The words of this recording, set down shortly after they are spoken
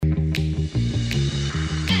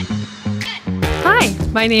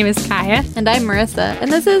My name is Kaya. And I'm Marissa.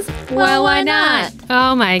 And this is Well, Why Not?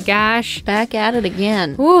 Oh my gosh. Back at it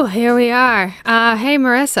again. Ooh, here we are. Hey,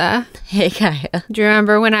 Marissa. Hey, Kaya. Do you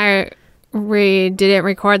remember when I didn't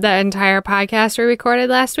record the entire podcast we recorded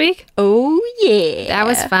last week? Oh, yeah. That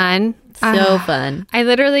was fun. So fun. I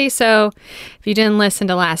literally, so if you didn't listen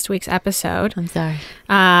to last week's episode, I'm sorry.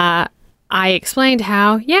 I explained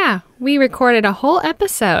how, we recorded a whole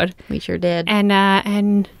episode. We sure did.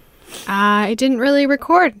 And it didn't really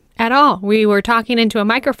record at all. We were talking into a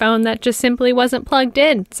microphone that just simply wasn't plugged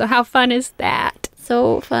in. So how fun is that?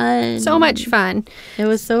 So fun. So much fun. It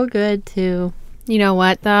was so good, too. You know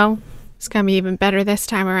what, though? It's going to be even better this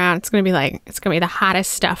time around. It's going to be the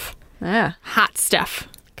hottest stuff. Yeah. Hot stuff.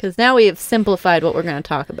 Because now we have simplified what we're going to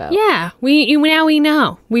talk about. Yeah. Now we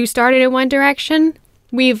know. We started in one direction.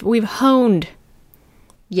 We've honed.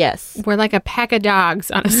 Yes. We're like a pack of dogs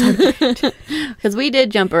on a subject. Because we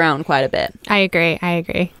did jump around quite a bit. I agree.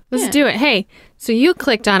 Let's do it. Hey, so you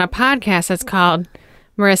clicked on a podcast that's called,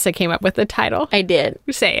 Marissa came up with the title. I did.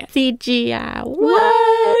 Say it. CGI.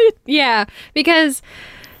 What? Yeah, because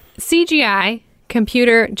CGI,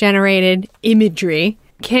 computer-generated imagery,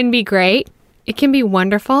 can be great. It can be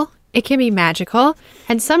wonderful. It can be magical.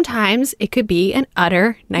 And sometimes it could be an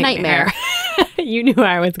utter nightmare. You knew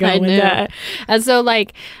I was going with that. And so,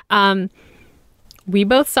 we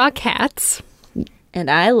both saw Cats. And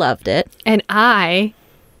I loved it. And I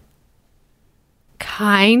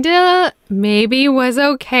kind of maybe was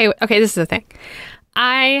okay. Okay, this is the thing.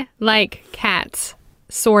 I like Cats,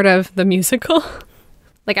 sort of the musical.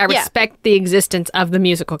 I respect the existence of the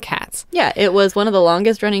musical Cats. Yeah, it was one of the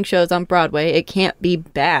longest running shows on Broadway. It can't be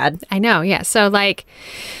bad. I know, yeah. So,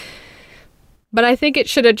 but I think it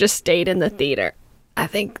should have just stayed in the theater. I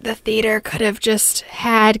think the theater could have just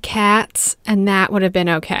had Cats, and that would have been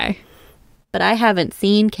okay. But I haven't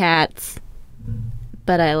seen Cats,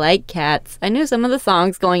 but I like Cats. I knew some of the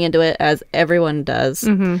songs going into it, as everyone does,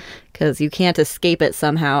 because you can't escape it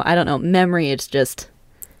somehow. I don't know. Memory, it's just...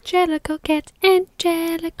 Jellicle cats,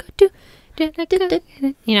 Angelico too.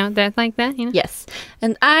 You know, that like that, you know? Yes.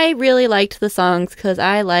 And I really liked the songs because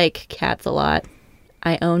I like cats a lot.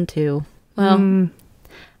 I own two. Well,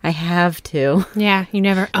 I have two. Yeah, you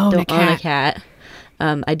never own a cat. Don't own a cat.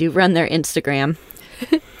 I do run their Instagram.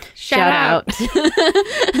 Shout out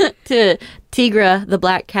to Tigra the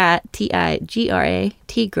Black Cat. Tigra.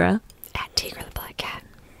 Tigra. At Tigra the Black Cat.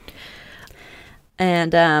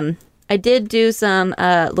 And I did do some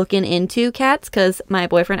looking into Cats because my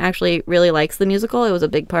boyfriend actually really likes the musical. It was a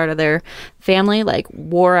big part of their family,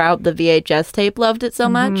 wore out the VHS tape, loved it so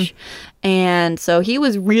much. And so he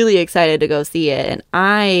was really excited to go see it. And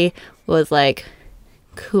I was like,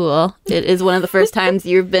 cool. It is one of the first times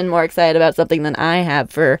you've been more excited about something than I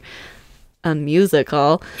have for a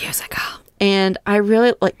musical. And I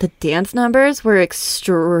really, the dance numbers were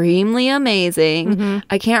extremely amazing.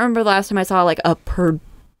 I can't remember the last time I saw, a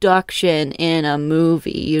production in a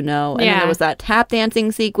movie, and then there was that tap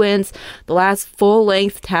dancing sequence. The last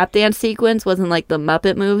full-length tap dance sequence was in the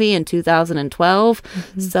Muppet movie in 2012.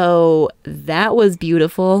 So that was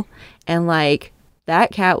beautiful, and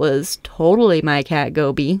that cat was totally my cat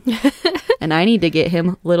Gobi. And I need to get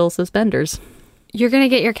him little suspenders. You're gonna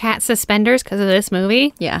get your cat suspenders because of this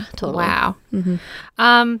movie? Yeah, totally. Wow.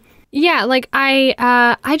 Yeah,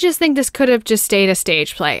 I just think this could have just stayed a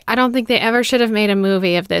stage play. I don't think they ever should have made a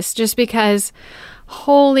movie of this just because,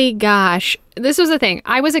 holy gosh. This was the thing.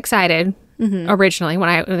 I was excited originally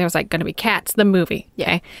when there was going to be Cats, the movie.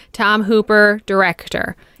 Okay? Tom Hooper,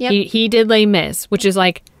 director. Yep. He did Les Mis, which is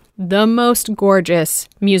the most gorgeous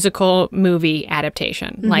musical movie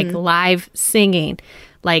adaptation. Live singing.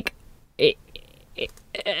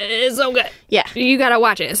 It's so good. Yeah. You gotta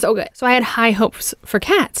watch it. It's so good. So I had high hopes for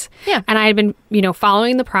Cats. Yeah. And I had been,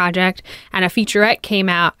 following the project, and a featurette came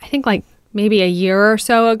out, I think maybe a year or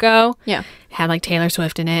so ago. Yeah. It had Taylor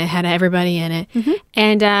Swift in it, had everybody in it.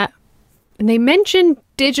 And they mentioned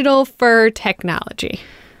digital fur technology.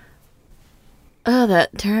 Oh,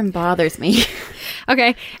 that term bothers me.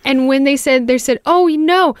 Okay. And when they said, oh,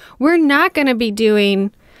 no, we're not going to be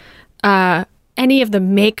doing any of the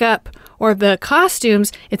makeup or the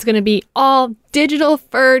costumes. It's going to be all digital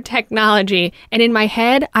fur technology. And in my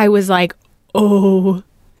head, I was like, oh,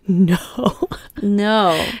 no.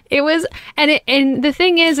 No. It was, and the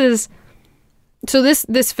thing is so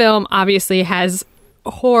this film obviously has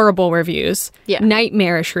horrible reviews,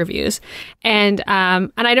 nightmarish reviews. And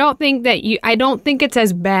I don't think it's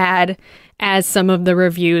as bad as some of the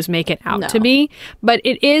reviews make it out No. to be. But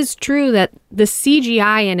it is true that the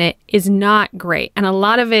CGI in it is not great, and a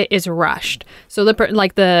lot of it is rushed. So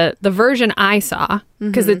the version I saw,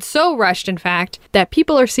 because it's so rushed, in fact, that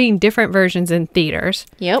people are seeing different versions in theaters.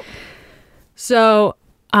 Yep. So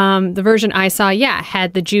the version I saw,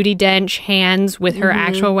 had the Judi Dench hands with her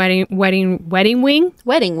actual wedding wing. Wedding wing.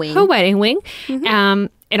 Her wedding wing.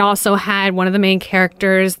 It also had one of the main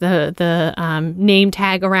characters, the name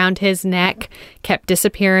tag around his neck kept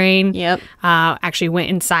disappearing. Yep. Actually went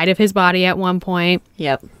inside of his body at one point.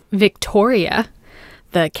 Yep. Victoria,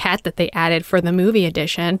 the cat that they added for the movie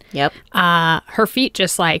edition. Yep. Her feet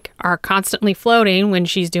just like are constantly floating when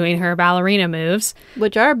she's doing her ballerina moves.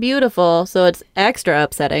 Which are beautiful, so it's extra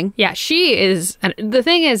upsetting. Yeah, she is. And the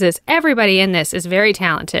thing is everybody in this is very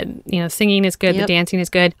talented. You know, singing is good, the Yep. dancing is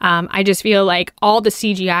good. I just feel like all the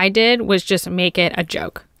CGI did was just make it a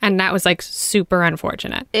joke. And that was like super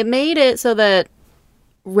unfortunate. It made it so that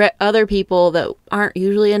other people that aren't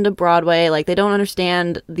usually into Broadway, like they don't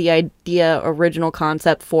understand the original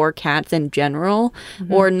concept for Cats in general,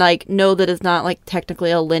 or like know that it's not like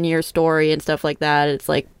technically a linear story and stuff like that. It's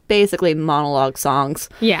like basically monologue songs.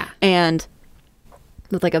 Yeah. And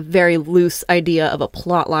with like a very loose idea of a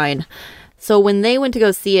plot line. So when they went to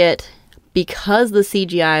go see it, because the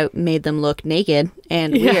CGI made them look naked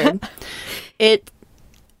and weird, it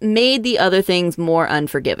made the other things more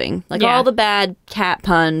unforgiving. Like all the bad cat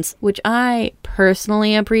puns, which I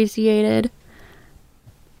personally appreciated.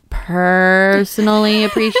 I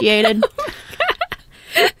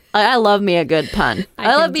love me a good pun.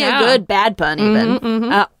 I love me a good bad pun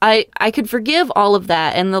even. I could forgive all of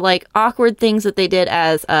that and the like awkward things that they did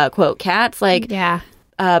as quote cats, like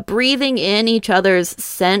breathing in each other's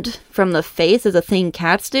scent from the face is a thing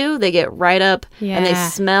cats do. They get right up and they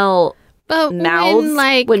smell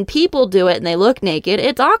mouths. When people do it and they look naked,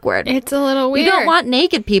 it's awkward. It's a little weird. You don't want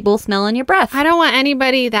naked people smelling your breath. I don't want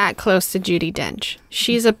anybody that close to Judi Dench.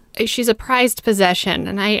 She's a prized possession,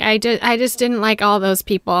 and I just didn't like all those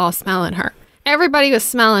people all smelling her. Everybody was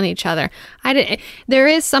smelling each other. There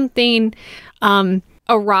is something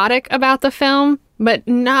erotic about the film, but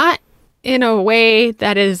not in a way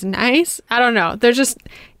that is nice. I don't know.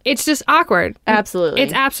 It's just awkward. Absolutely.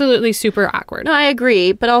 It's absolutely super awkward. No, I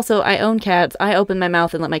agree. But also, I own cats. I open my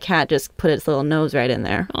mouth and let my cat just put its little nose right in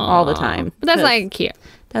there all the time. But that's like cute.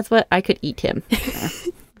 That's what I could eat him.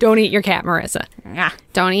 Don't eat your cat, Marissa. Ah,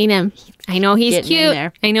 Don't eat him. I know he's Getting in cute.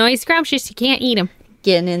 there. I know he's scrumptious. You can't eat him.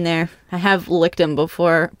 getting in there. I have licked him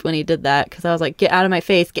before when he did that because I was like, get out of my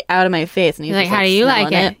face, get out of my face. And he's like, just, how do you like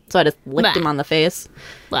smelling it? So I just licked Blah. him on the face.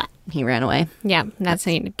 Blah. He ran away. Yeah, that's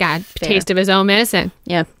how you got a taste of his own medicine.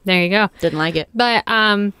 Yeah. There you go. Didn't like it. But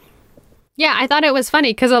yeah, I thought it was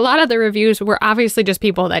funny because a lot of the reviews were obviously just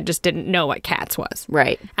people that just didn't know what Cats was.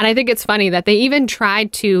 Right. And I think it's funny that they even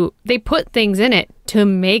they put things in it to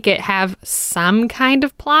make it have some kind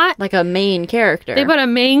of plot. Like a main character. They put a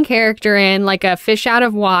main character in, like a fish out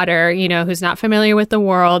of water, who's not familiar with the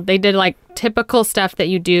world. They did like typical stuff that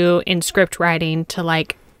you do in script writing to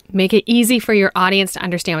like make it easy for your audience to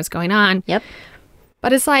understand what's going on. Yep.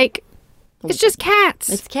 But it's like, it's just cats.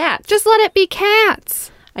 It's cats. Just let it be cats.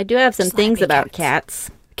 I do have some Just let things me about cats.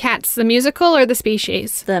 Cats, the musical or the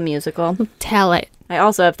species? The musical. Tell it. I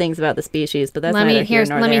also have things about the species, but that's Let neither me here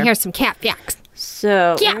nor let there. me hear some cat facts.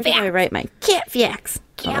 So, Cat where did I facts. write my cat facts?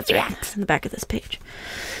 Cat that's right. facts. In the back of this page.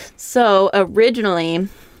 So, originally,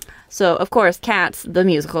 of course, Cats, the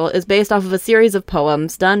musical, is based off of a series of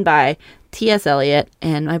poems done by T.S. Eliot,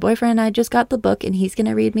 and my boyfriend and I just got the book, and he's going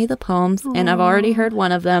to read me the poems, and I've already heard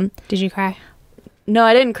one of them. Did you cry? No,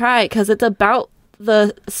 I didn't cry, because it's about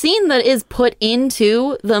the scene that is put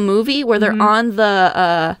into the movie where they're on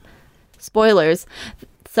the, spoilers,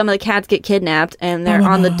 some of the cats get kidnapped, and they're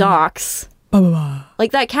on the docks.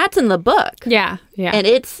 Like, that cat's in the book. Yeah, yeah. And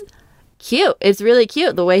it's cute. It's really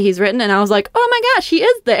cute the way he's written. And I was like, oh my gosh, he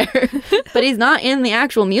is there. But he's not in the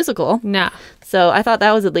actual musical. No. So I thought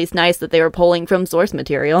that was at least nice that they were pulling from source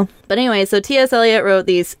material. But anyway, so T.S. Eliot wrote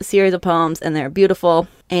these series of poems and they're beautiful.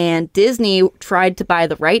 And Disney tried to buy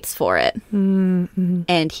the rights for it. Mm-hmm.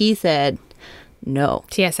 And he said no.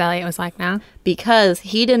 T.S. Eliot was like, no. Because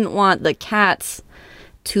he didn't want the cats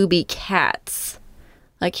to be cats.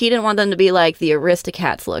 Like, he didn't want them to be like the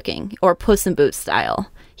Aristocats looking or Puss in Boots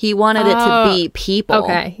style. He wanted it to be people.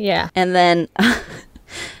 Okay, yeah. And then,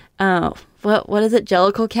 what is it?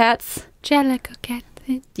 Jellicle cats? Jellicle cat.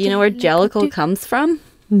 Do you know where Jellicle comes from?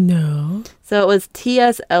 No. So it was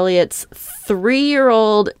T.S. Eliot's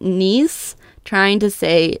 3-year-old niece trying to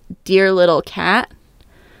say, dear little cat.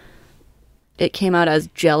 It came out as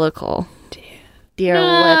Jellicle. Dear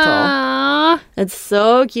little. It's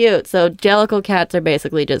so cute. So Jellicle cats are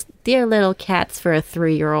basically just dear little cats for a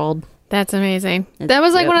 3-year-old. That's amazing. That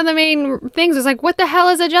was like one of the main things. Was like, what the hell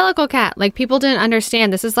is a Jellicle cat? Like, people didn't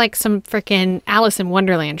understand. This is like some freaking Alice in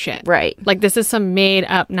Wonderland shit. Right. Like, this is some made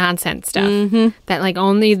up nonsense stuff that like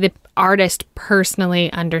only the artist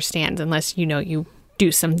personally understands, unless you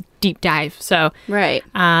do some deep dive. So right.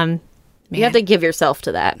 Man. You have to give yourself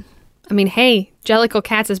to that. I mean, hey, Jellicle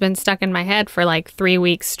cats has been stuck in my head for like 3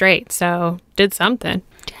 weeks straight, so did something.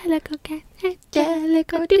 Jellicle cat,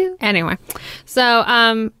 Jellicle do. Anyway, so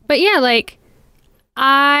but yeah, like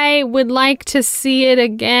I would like to see it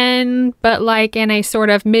again, but like in a sort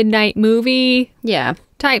of midnight movie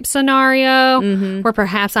type scenario where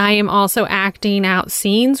perhaps I am also acting out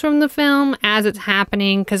scenes from the film as it's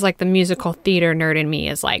happening, because like the musical theater nerd in me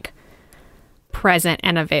is like present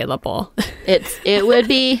and available. It would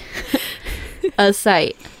be a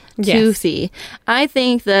sight to see. I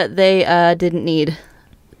think that they didn't need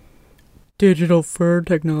digital fur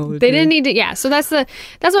technology. They didn't need to. So that's what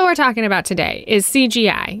we're talking about today is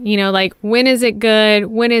CGI. Like, when is it good?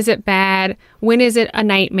 When is it bad? When is it a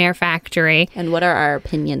nightmare factory? And what are our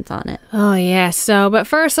opinions on it? Oh yeah. So, but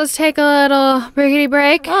first, let's take a little breakity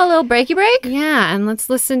break. Oh, a little breaky break? Yeah, and let's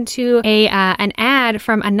listen to an ad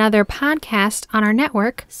from another podcast on our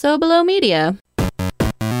network, So Below Media.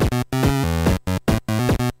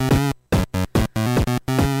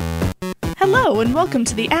 Hello and welcome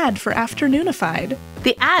to the ad for Afternoonified.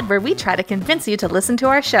 The ad where we try to convince you to listen to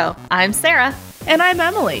our show. I'm Sarah. And I'm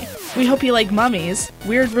Emily. We hope you like mummies,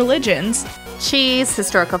 weird religions, Cheese,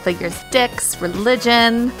 historical figures, dicks,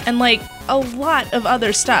 religion, and like a lot of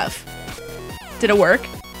other stuff. Did it work?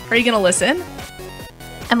 Are you gonna listen?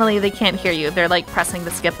 Emily, they can't hear you. They're like pressing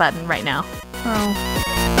the skip button right now. Oh.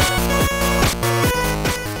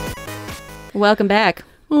 Welcome back.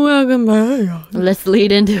 Welcome back. Let's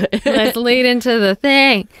lead into it. Let's lead into the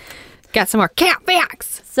thing. Got some more cat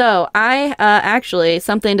facts. So I actually,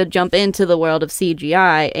 something to jump into the world of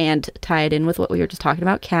CGI and tie it in with what we were just talking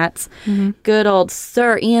about, cats. Good old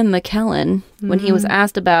Sir Ian McKellen, when he was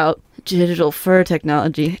asked about digital fur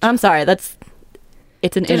technology. I'm sorry,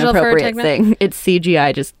 it's an Digital fur inappropriate thing. It's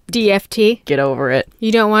CGI, just DFT. get over it.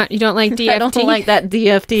 You don't like DFT? I don't like that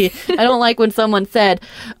DFT. I don't like when someone said,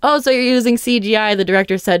 oh, so you're using CGI. The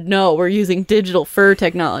director said, no, we're using digital fur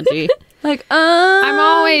technology. Like, I'm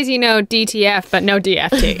always, DTF, but no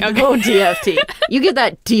DFT. Okay. No DFT. You get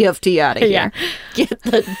that DFT out of here. Yeah. Get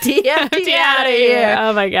the DFT out of here.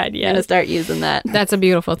 Oh my God, I'm yes. gonna start using that. That's a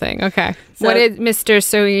beautiful thing. Okay. So- What did Mr.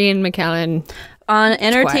 Sir Ian McKellen? On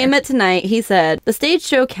Entertainment Tonight, he said, the stage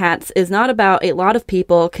show Cats is not about a lot of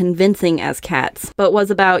people convincing as cats, but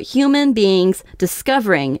was about human beings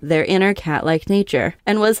discovering their inner cat-like nature,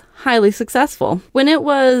 and was highly successful. When it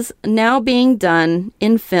was now being done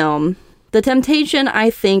in film, the temptation, I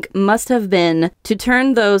think, must have been to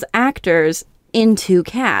turn those actors into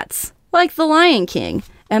cats, like The Lion King,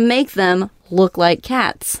 and make them look like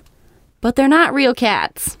cats. But they're not real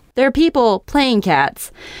cats. They're people playing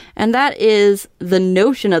cats, and that is the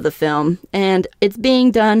notion of the film, and it's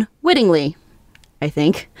being done wittingly, I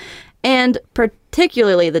think, and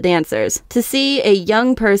particularly the dancers. To see a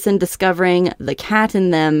young person discovering the cat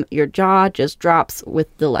in them, your jaw just drops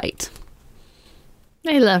with delight.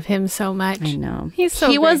 I love him so much. I know. He's so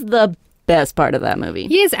He great. was the best part of that movie.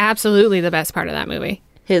 He is absolutely the best part of that movie.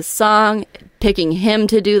 His song, picking him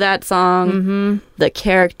to do that song, the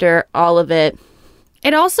character, all of it.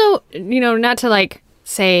 It also, not to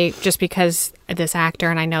say just because this actor,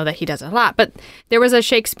 and I know that he does it a lot, but there was a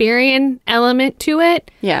Shakespearean element to it.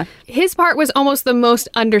 Yeah. His part was almost the most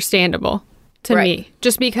understandable to me,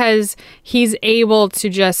 just because he's able to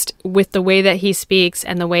just, with the way that he speaks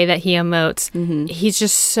and the way that he emotes, he's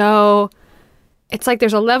just so, it's like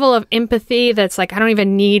there's a level of empathy that's like, I don't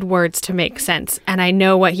even need words to make sense. And I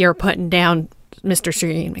know what you're putting down, Mr. Sir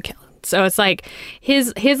Ian McKellen. So it's like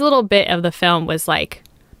his little bit of the film was like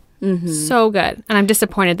so good. And I'm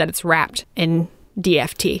disappointed that it's wrapped in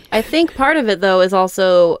DFT. I think part of it, though, is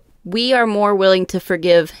also we are more willing to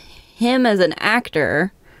forgive him as an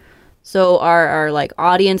actor. So our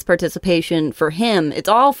audience participation for him, it's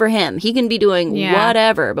all for him. He can be doing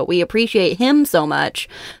whatever, but we appreciate him so much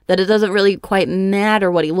that it doesn't really quite matter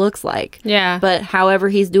what he looks like. Yeah. But however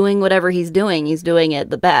he's doing whatever he's doing it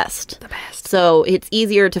the best. The best. So it's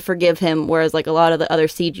easier to forgive him, whereas a lot of the other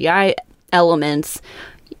CGI elements,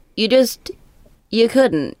 you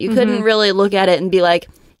couldn't. You couldn't really look at it and be like,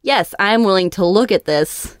 yes, I'm willing to look at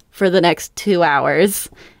this for the next 2 hours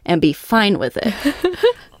and be fine with it.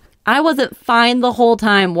 I wasn't fine the whole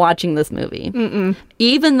time watching this movie.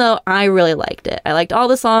 Even though I really liked it. I liked all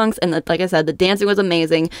the songs, and like I said, the dancing was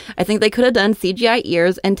amazing. I think they could have done CGI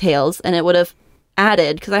ears and tails, and it would have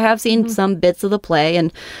added, because I have seen some bits of the play,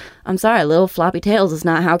 and I'm sorry, little floppy tails is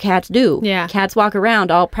not how cats do. Yeah. Cats walk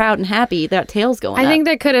around all proud and happy, that tail's going I up. think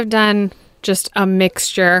they could have done just a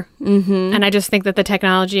mixture. And I just think that the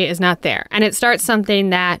technology is not there. And it starts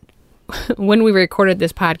something that when we recorded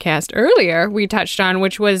this podcast earlier, we touched on,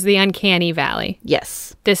 which was the uncanny valley.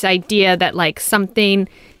 Yes. This idea that like something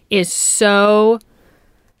is so,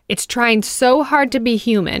 it's trying so hard to be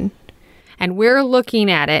human, and we're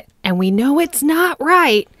looking at it and we know it's not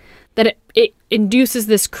right, that it induces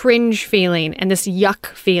this cringe feeling and this yuck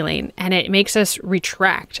feeling, and it makes us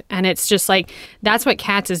retract. And it's just like, that's what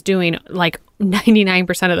Cats is doing like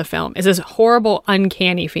 99% of the film, is this horrible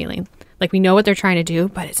uncanny feeling. Like we know what they're trying to do,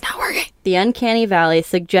 but it's not working. The uncanny valley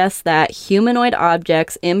suggests that humanoid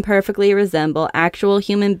objects imperfectly resemble actual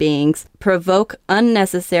human beings, provoke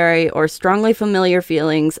unnecessary or strongly familiar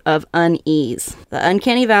feelings of unease. The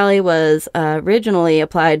uncanny valley was originally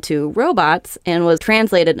applied to robots and was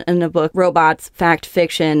translated in the book Robots, Fact,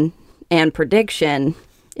 Fiction, and Prediction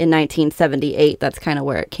in 1978. That's kind of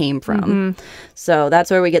where it came from. So that's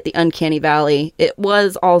where we get the uncanny valley. It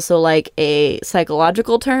was also like a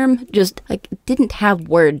psychological term, just like didn't have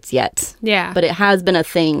words yet. Yeah. But it has been a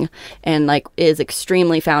thing, and like is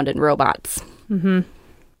extremely found in robots.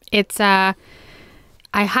 It's I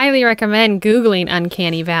highly recommend Googling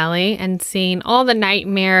Uncanny Valley and seeing all the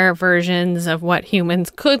nightmare versions of what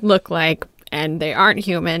humans could look like, and they aren't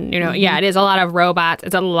human. You know, yeah, it is a lot of robots.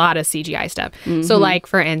 It's a lot of CGI stuff. So like,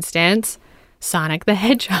 for instance, Sonic the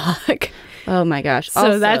Hedgehog. Oh my gosh. So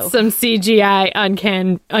Also, that's some CGI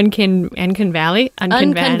Uncan Valley?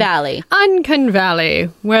 Uncan Valley. Uncan Valley,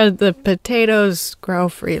 where the potatoes grow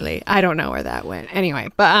freely. I don't know where that went. Anyway,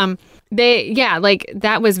 but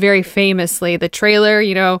that was very famously the trailer,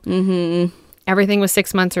 you know. Everything was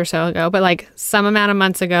 6 months or so ago, but like some amount of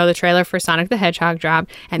months ago, the trailer for Sonic the Hedgehog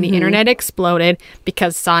dropped, and the internet exploded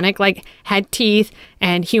because Sonic like had teeth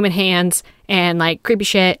and human hands and like creepy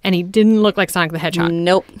shit, and he didn't look like Sonic the Hedgehog.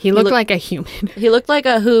 Nope. He looked like a human. He looked like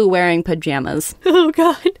a Who wearing pajamas. Oh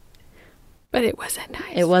God. But it wasn't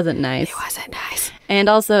nice. It wasn't nice. It wasn't nice. And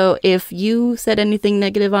also, if you said anything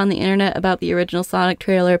negative on the internet about the original Sonic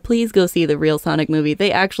trailer, please go see the real Sonic movie.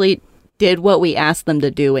 They actually did what we asked them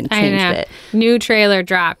to do and changed it. New trailer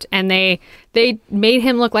dropped, and they made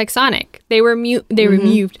him look like Sonic. They removed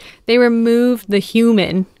the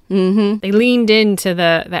human. They leaned into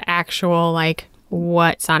the actual like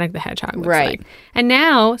what Sonic the Hedgehog looks like. And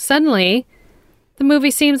now suddenly the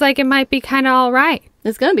movie seems like it might be kind of all right.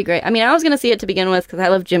 It's gonna be great. I mean, I was gonna see it to begin with because I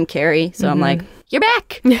love Jim Carrey, so I'm like, you're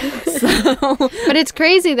back. But it's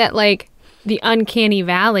crazy that like the Uncanny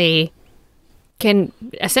Valley can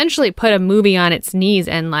essentially put a movie on its knees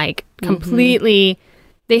and like completely,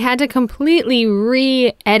 they had to completely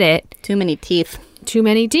re-edit. Too many teeth. Too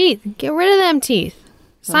many teeth. Get rid of them teeth.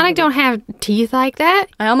 Sonic don't have teeth like that.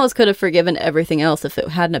 I almost could have forgiven everything else if it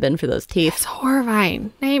hadn't have been for those teeth. It's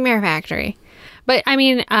horrifying. Nightmare Factory. But I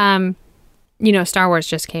mean, you know, Star Wars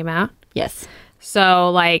just came out. Yes. So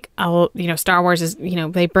like, you know, Star Wars is, you know,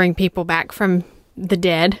 they bring people back from the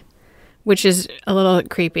dead, which is a little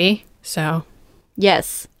creepy. So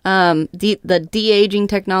yes. The de-aging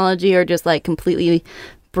technology, or just like completely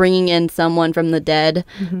bringing in someone from the dead,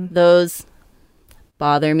 those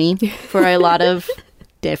bother me for a lot of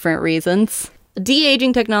different reasons.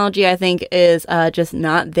 De-aging technology, I think, is just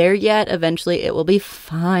not there yet. Eventually it will be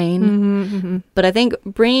fine. But I think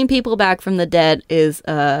bringing people back from the dead is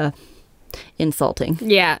insulting.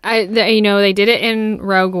 yeah, you know, they did it in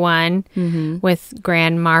Rogue One with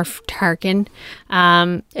Grand Moff Tarkin.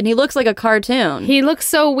 And he looks like a cartoon. He looks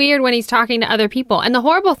so weird when he's talking to other people. And the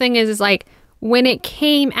horrible thing is like, when it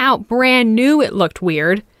came out brand new, it looked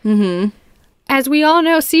weird. As we all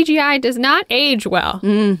know, CGI does not age well.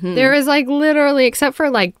 There is like literally, except for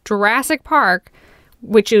like Jurassic Park,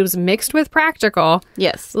 which is mixed with practical.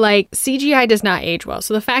 Yes. Like CGI does not age well.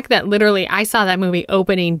 So the fact that literally I saw that movie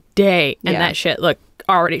opening day and that shit looked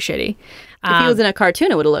already shitty. If he was in a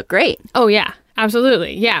cartoon, it would have looked great. Oh yeah,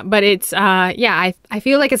 absolutely. Yeah. But it's, I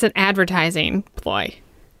feel like it's an advertising ploy.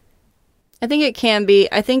 I think it can be.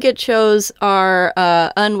 I think it shows our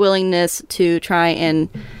unwillingness to try and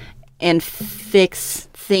fix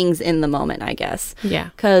things in the moment, I guess. Yeah.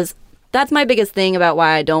 Because that's my biggest thing about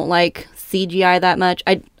why I don't like CGI that much.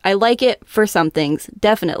 I like it for some things,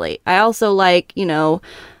 definitely. I also like, you know,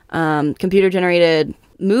 computer-generated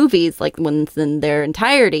movies, like ones in their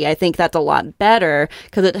entirety, I think that's a lot better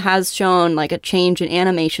because it has shown like a change in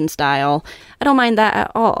animation style. I don't mind that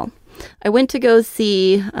at all. I went to go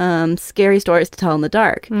see Scary Stories to Tell in the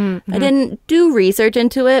Dark. I didn't do research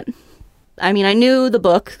into it. I mean, I knew the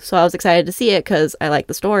book, so I was excited to see it because I like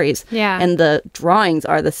the stories. Yeah. And the drawings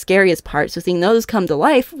are the scariest part, so seeing those come to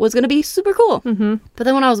life was going to be super cool. But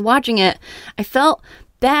then when I was watching it, I felt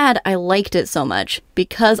bad I liked it so much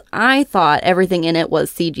because I thought everything in it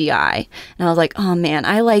was CGI. And I was like, oh man,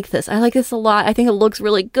 I like this. I like this a lot. I think it looks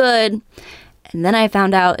really good. And then I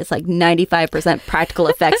found out it's like 95% practical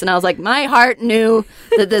effects. And I was like, my heart knew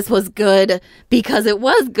that this was good because it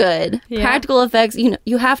was good. Yeah. Practical effects, you know,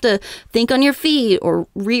 you have to think on your feet or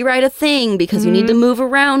rewrite a thing because you need to move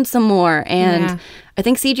around some more. And Yeah. I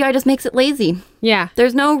think CGI just makes it lazy. Yeah,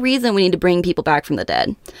 There's no reason we need to bring people back from the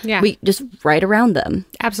dead. Yeah. We just write around them,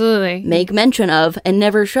 absolutely. make mention of, and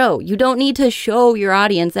never show. You don't need to show your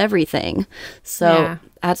audience everything. So Yeah.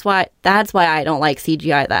 that's why I don't like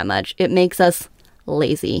CGI that much. It makes us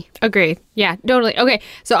lazy. Agreed. Yeah, totally. Okay,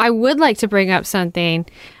 so I would like to bring up something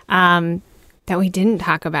that we didn't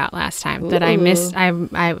talk about last time that I missed.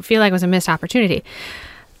 I feel like was a missed opportunity.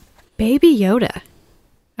 Baby Yoda.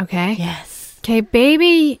 Okay. Yes. Okay,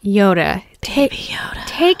 Baby Yoda.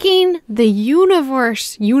 Taking the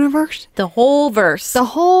universe, The whole verse. the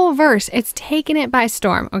whole verse. It's taking it by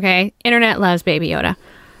storm. Okay. Internet loves Baby Yoda.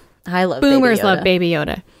 I love Boomers Baby Yoda. love Baby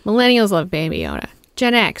Yoda. Millennials love Baby Yoda.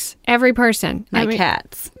 Gen X, every person. My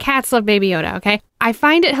cats. Cats love Baby Yoda, okay? I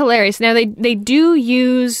find it hilarious. Now, they do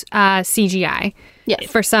use CGI Yes.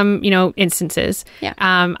 for some, instances. Yeah.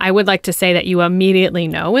 I would like to say that you immediately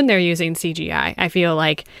know when they're using CGI. I feel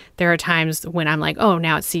like there are times when I'm like, oh,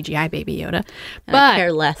 now it's CGI Baby Yoda. I But,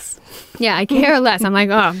 care less. yeah, I care less. I'm like,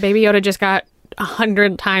 oh, Baby Yoda just got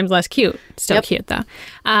 100 times less cute. Still Yep. cute, though.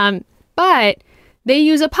 But they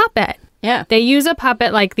use a puppet. Yeah. They use a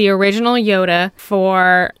puppet like the original Yoda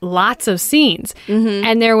for lots of scenes.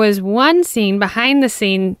 And there was one scene, behind the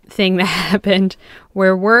scene thing that happened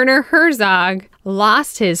where Werner Herzog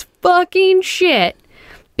lost his fucking shit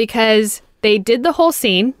because they did the whole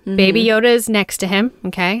scene. Baby Yoda is next to him.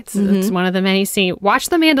 Okay. It's one of the many scenes. Watch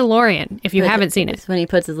The Mandalorian if you haven't seen it. It's when he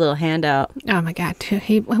puts his little hand out. Oh my God.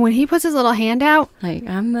 When he puts his little hand out, Like,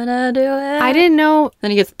 I'm gonna do it. I didn't know. Then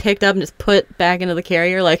he gets picked up and just put back into the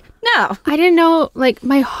carrier. Like, no. I didn't know, like,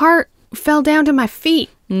 my heart fell down to my feet.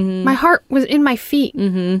 My heart was in my feet.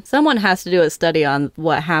 Someone has to do a study on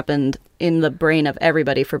what happened in the brain of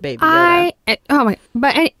everybody for Baby Yoda.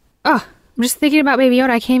 I'm just thinking about Baby Yoda.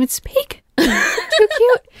 I can't even speak. Too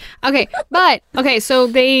cute. Okay, so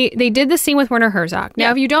they did the scene with Werner Herzog.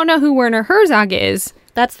 Now, if you don't know who Werner Herzog is,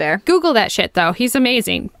 That's fair. Google that shit, though. He's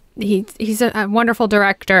amazing. He's a wonderful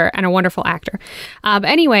director and a wonderful actor. But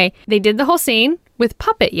anyway, they did the whole scene with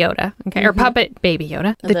Puppet Yoda, okay, or Puppet Baby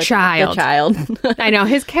Yoda, the child. The child. I know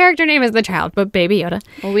his character name is the child, but Baby Yoda.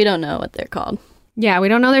 Well, we don't know what they're called. Yeah, we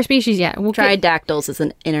don't know their species yet. We'll get- Tridactyls is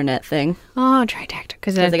an internet thing. Oh, tridactyl,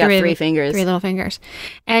 because they got three fingers. 3 little fingers.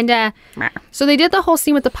 And so they did the whole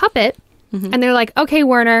scene with the puppet, and they're like, okay,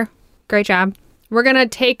 Werner, great job. We're going to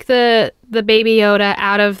take the Baby Yoda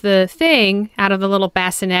out of the thing, out of the little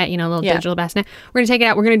bassinet, little digital bassinet. We're going to take it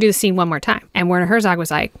out. We're going to do the scene one more time. And Werner Herzog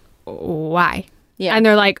was like, why? Yeah. And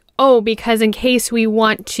they're like, oh, because in case we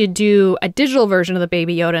want to do a digital version of the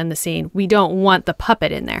Baby Yoda in the scene, we don't want the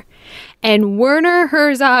puppet in there. And Werner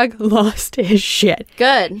Herzog lost his shit.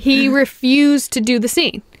 Good. He refused to do the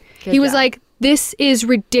scene. He was job. like, this is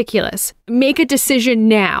ridiculous. Make a decision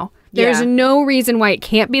now. There's Yeah. no reason why it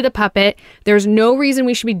can't be the puppet. There's no reason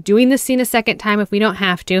we should be doing this scene a second time if we don't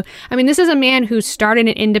have to. I mean, this is a man who started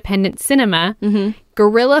in independent cinema,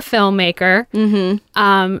 guerrilla filmmaker,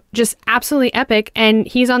 just absolutely epic. And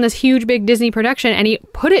he's on this huge, big Disney production, and he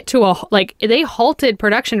put it to they halted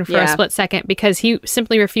production for a Yeah. split second because he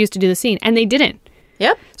simply refused to do the scene, and they didn't.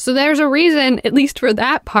 Yep. So there's a reason, at least for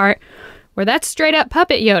that part, where that's straight up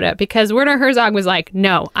Puppet Yoda, because Werner Herzog was like,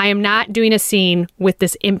 no, I am not doing a scene with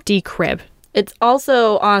this empty crib. It's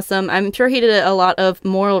also awesome. I'm sure he did it a lot of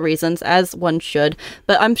moral reasons, as one should.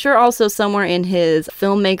 But I'm sure also somewhere in his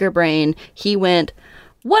filmmaker brain, he went,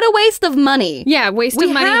 what a waste of money. Yeah, waste of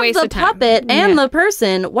money, waste the of time. puppet and Yeah. the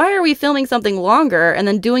person. Why are we filming something longer and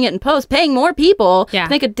then doing it in post, paying more people Yeah. to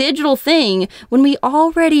make a digital thing when we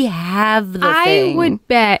already have the thing? I would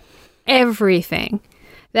bet everything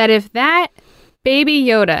that if that Baby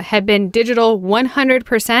Yoda had been digital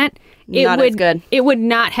 100%, Not as good. It would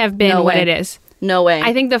not have been No what way. it is. No way.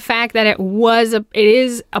 I think the fact that it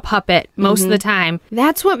is a puppet most of the time,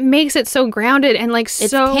 that's what makes it so grounded and like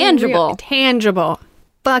so tangible. Tangible.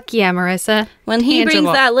 fuck yeah, Marissa. When he brings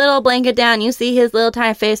Tangible. that little blanket down, you see his little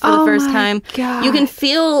tiny face for the Oh first my time. God. You can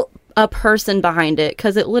feel a person behind it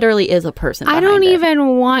because it literally is a person. I behind don't it.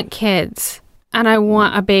 even want kids, and I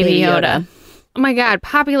want a baby Yoda. Oh my God,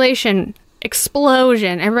 population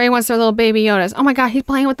explosion. Everybody wants their little baby Yodas. Oh my God, he's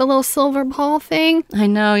playing with the little silver ball thing. I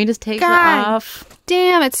know. He just takes it God. off.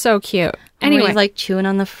 Damn, it's so cute. Anyway, Anyway, he's like chewing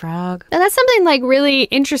on the frog. and that's something like really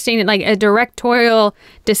interesting, like a directorial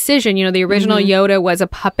decision. You know, the original Yoda was a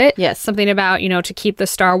puppet. Yes. Something about, you know, to keep the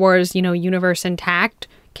Star Wars, you know, universe intact,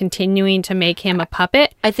 continuing to make him a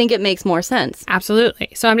puppet. I think it makes more sense. Absolutely.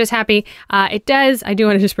 So I'm just happy. It does. I do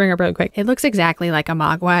want to just bring up really quick. It looks exactly like a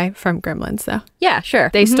Mogwai from Gremlins, though. Yeah, sure.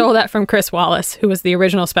 They stole that from Chris Wallace, who was the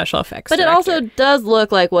original special effects But it director. also does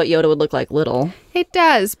look like what Yoda would look like little. It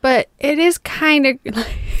does, but it is kind of...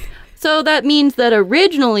 So that means that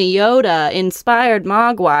originally Yoda inspired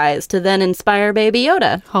Mogwais to then inspire Baby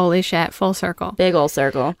Yoda. Holy shit, full circle. Big ol'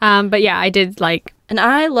 circle. But yeah, I did like... And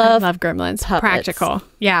I I love love Gremlins. puppets. Practical.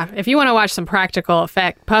 Yeah, if you want to watch some practical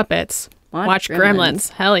effect puppets, watch Gremlins.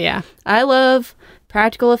 Hell yeah. I love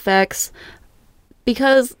practical effects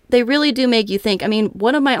because they really do make you think. I mean,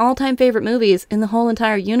 one of my all-time favorite movies in the whole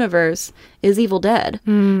entire universe is Evil Dead.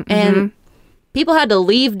 And people had to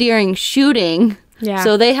leave during shooting. Yeah.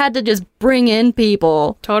 So they had to just bring in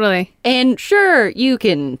people. Totally. And sure, you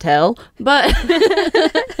can tell, but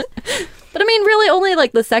but I mean, really only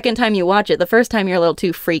like the second time you watch it. The first time you're a little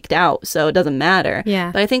too freaked out, so it doesn't matter.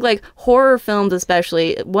 Yeah. But I think like horror films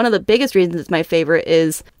especially, one of the biggest reasons it's my favorite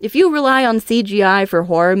is if you rely on CGI for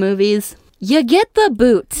horror movies, you get the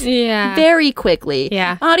boot. Yeah. Very quickly.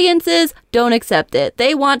 Yeah. Audiences don't accept it.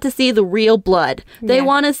 They want to see the real blood. They Yeah.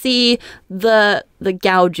 want to see the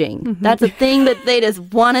gouging. That's a thing that they just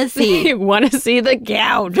want to see. You want to see the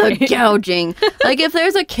gouge. The gouging. Like if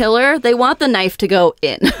there's a killer, they want the knife to go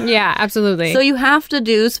in. Yeah, absolutely. So you have to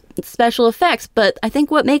do special effects. But I think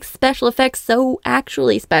what makes special effects so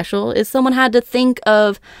actually special is someone had to think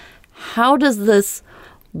of how does this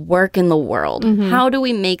work in the world? How do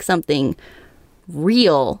we make something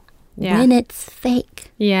real Yeah. when it's fake?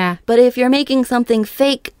 yeah. But if you're making something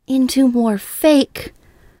fake into more fake,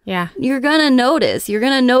 Yeah. you're going to notice. You're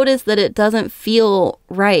going to notice that it doesn't feel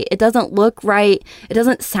right. It doesn't look right. It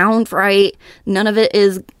doesn't sound right. None of it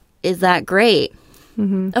is that great.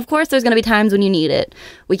 Of course, there's going to be times when you need it.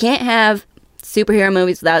 We can't have superhero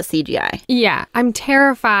movies without CGI. Yeah. I'm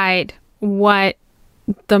terrified what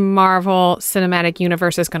the Marvel Cinematic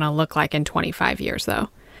Universe is going to look like in 25 years, though.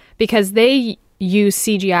 Because they use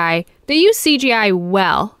CGI. They use CGI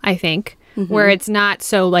well, I think, where it's not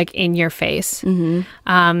so, like, in your face.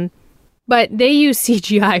 But they use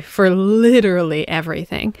CGI for literally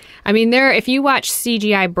everything. I mean, if you watch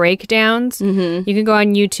CGI breakdowns, you can go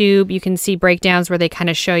on YouTube, you can see breakdowns where they kind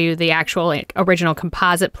of show you the actual like, original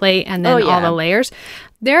composite plate and then Oh, yeah. all the layers.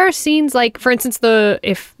 There are scenes like, for instance,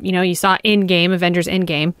 if you know you saw Endgame, Avengers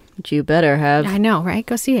Endgame. But you better have. I know, right?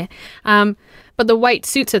 Go see it. But the white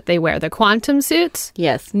suits that they wear, the quantum suits,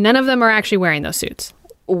 Yes. none of them are actually wearing those suits.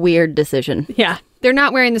 Weird decision. Yeah. They're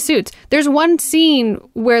not wearing the suits. There's one scene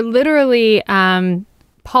where literally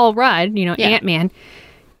Paul Rudd, you know, Yeah. Ant-Man,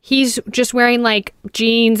 he's just wearing like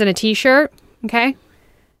jeans and a t-shirt, okay?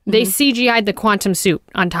 They CGI'd the quantum suit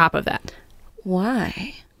on top of that.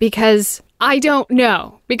 Why? Because I don't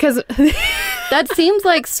know. Because That seems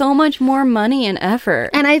like so much more money and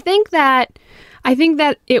effort. and I think that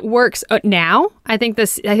it works now. I think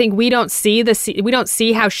we don't see how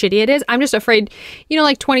shitty it is. I'm just afraid, you know,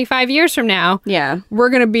 like 25 years from now, Yeah. we're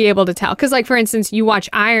going to be able to tell. Cuz like for instance, you watch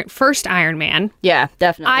first Iron Man. Yeah,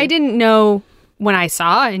 definitely. I didn't know when I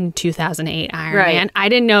saw in 2008 Iron Right. Man, I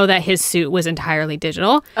didn't know that his suit was entirely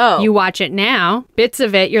digital. Oh. You watch it now, bits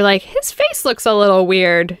of it, you're like, his face looks a little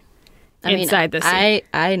weird inside the suit.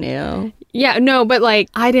 I knew. Yeah, no, but like,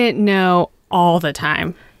 I didn't know all the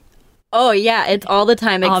time. Oh, yeah, it's all the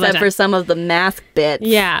time All the except time. for some of the mask bits.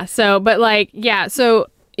 Yeah, so, but like, yeah, so,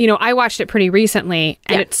 you know, I watched it pretty recently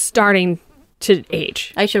and Yeah. it's starting to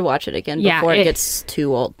age. I should watch it again Yeah, before it it- gets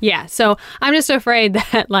too old. Yeah, so I'm just afraid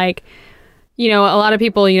that like, you know, a lot of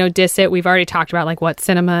people, you know, diss it. We've already talked about like what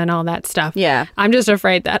cinema and all that stuff. Yeah. I'm just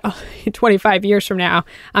afraid that 25 years from now,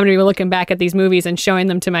 I'm going to be looking back at these movies and showing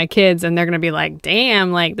them to my kids and they're going to be like,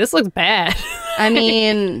 damn, like this looks bad. I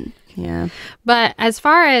mean, yeah. But as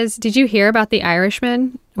far as, did you hear about The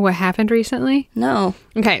Irishman? What happened recently? No.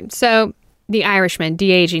 Okay, so The Irishman,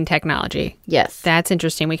 de-aging technology. Yes. That's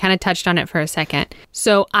interesting. We kind of touched on it for a second.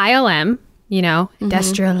 So ILM, you know,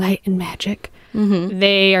 Industrial Light and Magic,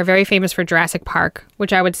 they are very famous for Jurassic Park,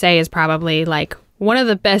 which I would say is probably like one of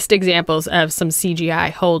the best examples of some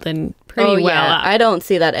CGI holding pretty well up. I don't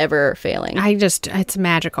see that ever failing. It's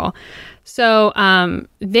magical. So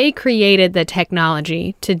they created the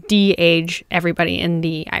technology to de-age everybody in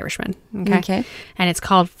The Irishman. Okay. And it's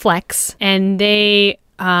called Flex. And they,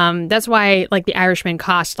 that's why like The Irishman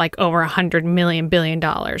cost like over $100 billion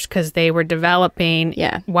because they were developing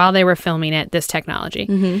while they were filming it, this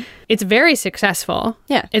technology. It's very successful.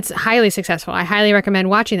 Yeah. It's highly successful. I highly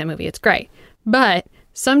recommend watching that movie. It's great. But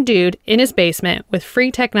some dude in his basement with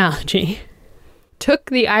free technology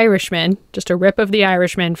took The Irishman, just a rip of The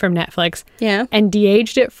Irishman from Netflix, and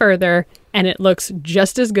de-aged it further, and it looks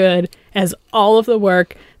just as good as all of the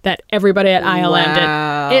work that everybody at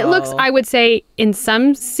ILM did. It looks, I would say, in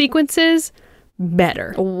some sequences,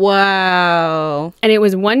 better. Wow. And it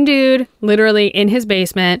was one dude literally in his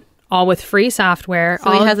basement, all with free software.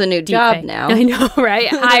 So he has a new job now. I know, right?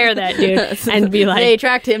 Hire that dude and be like... They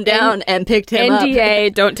tracked him down and picked him up.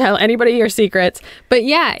 NDA, don't tell anybody your secrets. But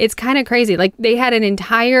yeah, it's kind of crazy. Like, they had an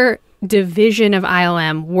entire division of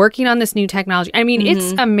ILM working on this new technology. I mean,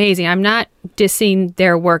 it's amazing. I'm not dissing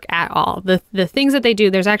their work at all. The things that they do,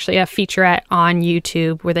 there's actually a featurette on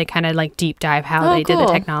YouTube where they kind of like deep dive how they did the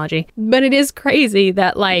technology. But it is crazy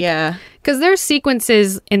that like... Yeah. Because there's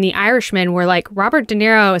sequences in The Irishman where, like, Robert De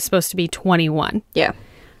Niro is supposed to be 21. Yeah.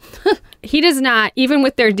 He does not, even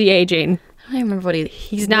with their de-aging. I don't remember what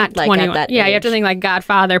he's not like 21. at that yeah, age. you have to think, like,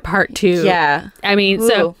 Godfather Part 2. Yeah. I mean,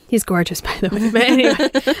 so he's gorgeous, by the way. But anyway,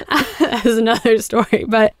 that's another story.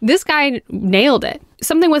 But this guy nailed it.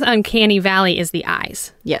 Something with Uncanny Valley is the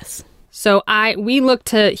eyes. Yes. So we look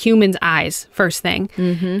to humans' eyes first thing.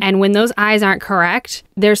 And when those eyes aren't correct,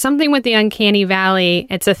 there's something with the Uncanny Valley.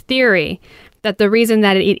 It's a theory that the reason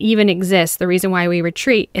that it even exists, the reason why we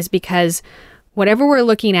retreat, is because whatever we're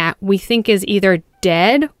looking at, we think is either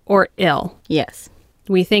dead or ill. Yes.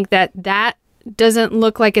 We think that doesn't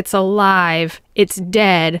look like it's alive. It's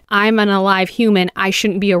dead. I'm an alive human. I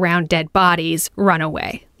shouldn't be around dead bodies. Run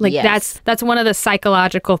away. Like that's one of the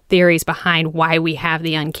psychological theories behind why we have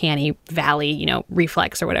the Uncanny Valley,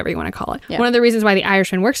 reflex or whatever you want to call it. Yeah. One of the reasons why The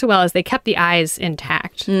Irishman works so well is they kept the eyes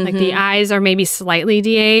intact. Like the eyes are maybe slightly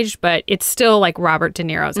de-aged, but it's still like Robert De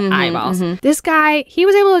Niro's eyeballs. This guy, he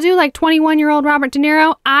was able to do like 21-year-old Robert De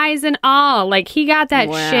Niro, eyes and all. Like he got that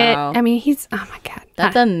shit. I mean, oh my God.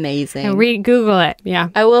 That's amazing. Google it. Yeah.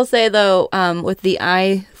 I will say though, with the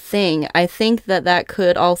eye thing, I think that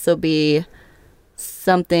could also be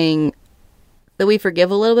something that we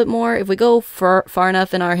forgive a little bit more. If we go far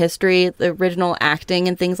enough in our history, the original acting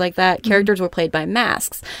and things like that, characters were played by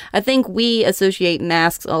masks. I think we associate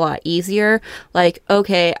masks a lot easier. Like,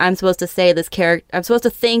 okay, I'm supposed to say this character, I'm supposed to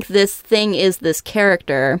think this thing is this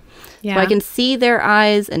character. Yeah. So I can see their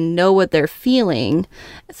eyes and know what they're feeling.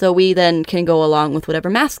 So we then can go along with whatever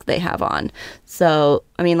mask they have on. So,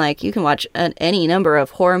 I mean, like, you can watch any number of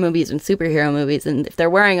horror movies and superhero movies, and if they're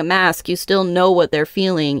wearing a mask, you still know what they're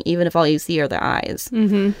feeling, even if all you see are their eyes.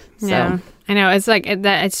 So. Yeah. I know. It's like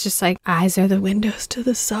that. It's just like eyes are the windows to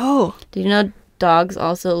the soul. Do you know dogs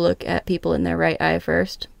also look at people in their right eye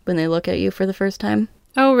first when they look at you for the first time?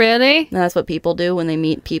 Oh, really? And that's what people do when they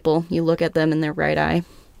meet people. You look at them in their right eye.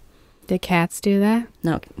 Do cats do that?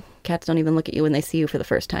 No, cats don't even look at you when they see you for the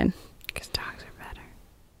first time. Because dogs are better.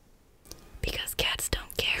 Because cats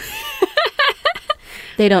don't care.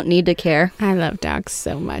 They don't need to care. I love dogs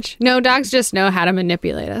so much. No, dogs just know how to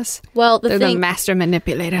manipulate us. Well, they're the master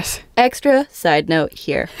manipulators. Extra side note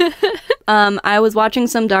here. I was watching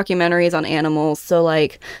some documentaries on animals. So,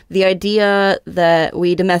 like, the idea that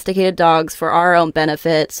we domesticated dogs for our own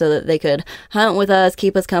benefit so that they could hunt with us,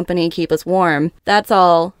 keep us company, keep us warm, that's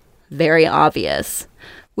all very obvious.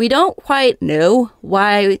 We don't quite know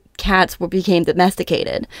why cats became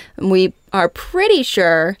domesticated. We are pretty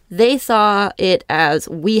sure they saw it as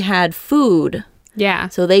we had food. Yeah.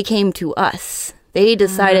 So they came to us. They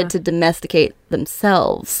decided to domesticate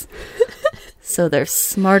themselves. So they're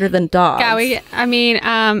smarter than dogs. Yeah,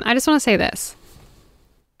 I just want to say this.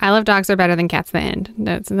 I love dogs are better than cats. The end.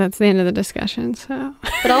 That's the end of the discussion. So.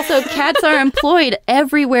 But also, cats are employed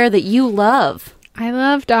everywhere that you love. I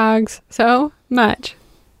love dogs so much.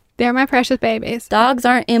 They're my precious babies. Dogs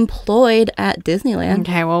aren't employed at Disneyland.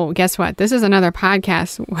 Okay, well, guess what? This is another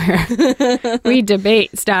podcast where we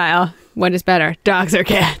debate style. What is better, dogs or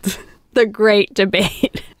cats? The great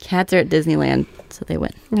debate. Cats are at Disneyland, so they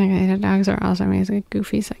win. Okay, the dogs are also amazing.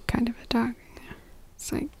 Goofy's like kind of a dog.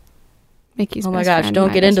 It's like Mickey's. Oh my gosh!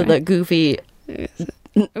 Don't get into the Goofy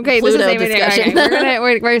Okay, Pluto this is saving discussion. Okay,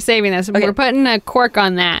 we're saving this. We're putting a cork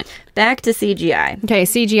on that. Back to CGI. Okay,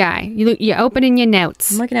 CGI. You're opening your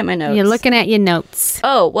notes. I'm looking at my notes. You're looking at your notes.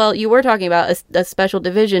 Oh, well, you were talking about a special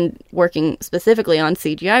division working specifically on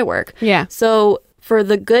CGI work. Yeah. So for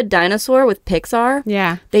The Good Dinosaur with Pixar,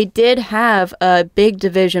 Yeah. they did have a big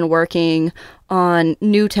division working on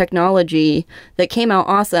new technology that came out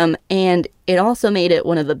awesome, and it also made it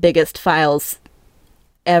one of the biggest files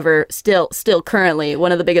ever, still currently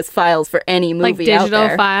one of the biggest files for any movie Like digital out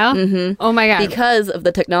there. file? Mm-hmm. Oh my God. Because of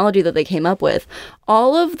the technology that they came up with.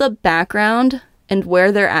 All of the background and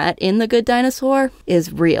where they're at in The Good Dinosaur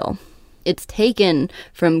is real. It's taken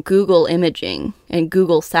from Google imaging and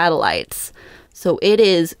Google satellites. So it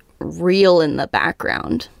is real in the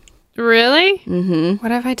background. Really? Mm-hmm.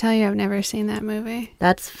 What if I tell you I've never seen that movie?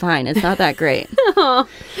 That's fine. It's not that great.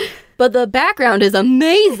 But the background is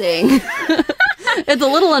amazing. It's a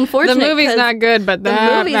little unfortunate. The movie's not good, but the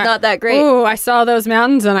movie's not that great. Ooh, I saw those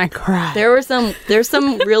mountains and I cried. There's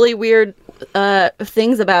some really weird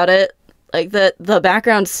things about it. Like the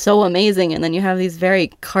background's so amazing, and then you have these very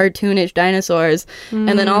cartoonish dinosaurs, and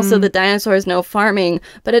then also the dinosaurs know farming,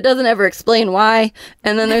 but it doesn't ever explain why.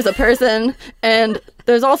 And then there's a person, and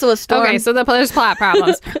there's also a storm. Okay, so there's plot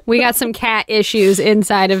problems. We got some cat issues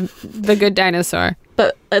inside of The Good Dinosaur.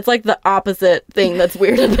 But it's like the opposite thing that's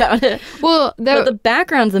weird about it. Well, But the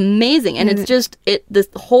background's amazing, and it's just this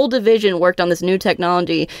whole division worked on this new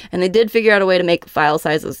technology, and they did figure out a way to make file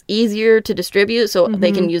sizes easier to distribute, so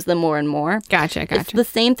they can use them more and more. Gotcha. It's the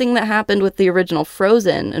same thing that happened with the original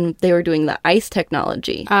Frozen, and they were doing the ice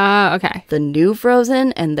technology. Okay. The new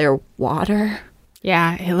Frozen and their water,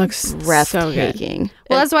 Yeah, it looks so good. breathtaking.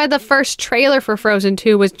 Well, that's why the first trailer for Frozen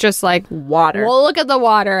 2 was just like, Water. well, look at the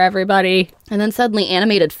water, everybody. And then suddenly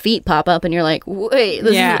animated feet pop up, and you're like, wait,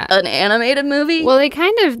 this Yeah. is an animated movie? Well,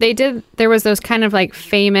 there was those kind of like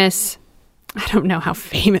famous, I don't know how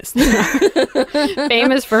famous they are.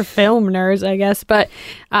 Famous for film nerds, I guess. But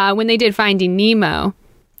when they did Finding Nemo,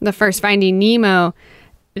 the first Finding Nemo,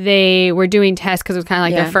 they were doing tests because it was kind of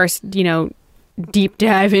like Yeah. their first, deep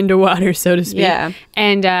dive into water, so to speak. Yeah.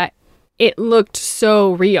 And it looked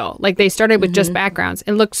so real. Like they started with just backgrounds.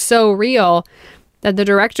 It looked so real that the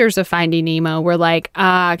directors of Finding Nemo were like,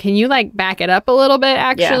 can you like back it up a little bit,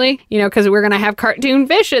 actually? Because we're going to have cartoon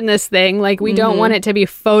fish in this thing. Like we don't want it to be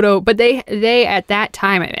photo. But they at that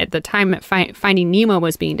time, that Finding Nemo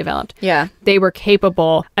was being developed, Yeah. they were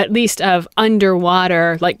capable at least of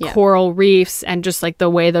underwater, like coral reefs and just like the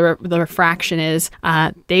way the refraction is.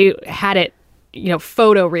 They had it,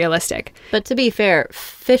 photorealistic. But to be fair,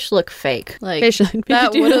 fish look fake. Like Fish look-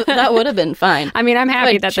 that would have been fine. I mean, I'm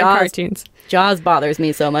happy Like that they're Jaws. cartoons. Jaws bothers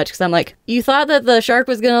me so much because I'm like, you thought that the shark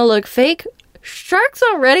was gonna look fake? Sharks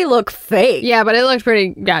already look fake. Yeah, but it looked pretty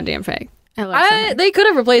goddamn fake. They could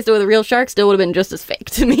have replaced it with a real shark. Still would have been just as fake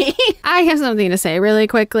to me. I have something to say really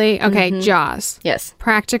quickly. Okay, Jaws. Yes.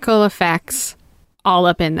 Practical effects all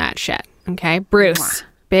up in that shit. Okay, Bruce.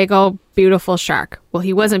 Big old beautiful shark. Well,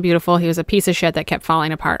 he wasn't beautiful. He was a piece of shit that kept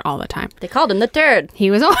falling apart all the time. They called him the turd. He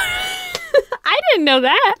was all... I didn't know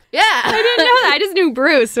that. Yeah. I didn't know that. I just knew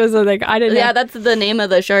Bruce was like, I didn't know. Yeah, that's the name of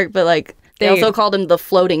the shark, but like they They- also called him the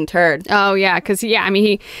floating turd. Oh, yeah, because,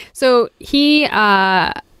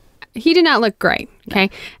 he did not look great, okay?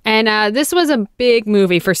 And this was a big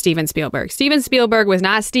movie for Steven Spielberg. Steven Spielberg was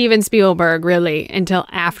not Steven Spielberg, really, until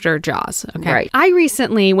after Jaws, okay? Right. I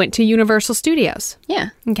recently went to Universal Studios,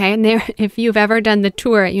 Yeah. okay? And there, if you've ever done the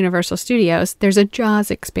tour at Universal Studios, there's a Jaws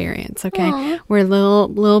experience, okay? Where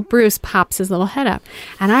little Bruce pops his little head up.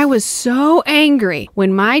 And I was so angry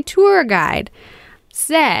when my tour guide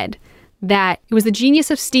said that it was the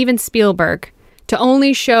genius of Steven Spielberg to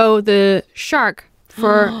only show the shark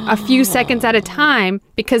for a few seconds at a time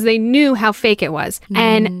because they knew how fake it was.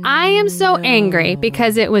 And I am so angry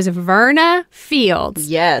because it was Verna Fields,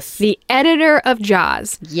 Yes. the editor of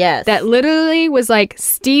Jaws, Yes. that literally was like,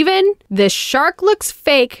 Steven, this shark looks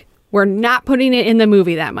fake. We're not putting it in the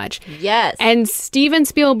movie that much. Yes. And Steven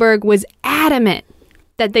Spielberg was adamant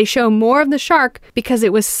that they show more of the shark because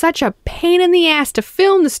it was such a pain in the ass to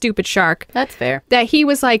film the stupid shark That's fair. that he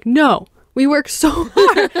was like, no, we worked so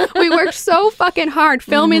hard. We worked so fucking hard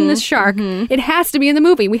filming this shark. It has to be in the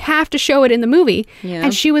movie. We have to show it in the movie. Yeah.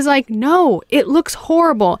 And she was like, no, it looks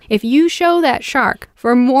horrible. If you show that shark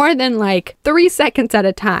for more than like 3 seconds at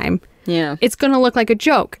a time, Yeah. it's going to look like a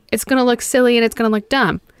joke. It's going to look silly and it's going to look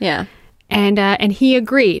dumb. Yeah. And he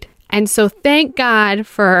agreed. And so thank God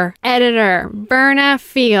for editor Verna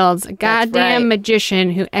Fields, a goddamn right.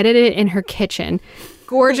 magician who edited it in her kitchen,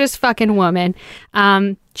 gorgeous fucking woman.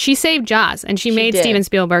 She saved Jaws, and she made did. Steven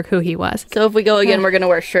Spielberg who he was. So if we go again, we're going to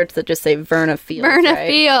wear shirts that just say Verna Fields. Verna right?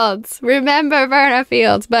 Fields. Remember Verna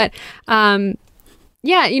Fields. But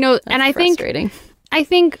yeah, you know, and I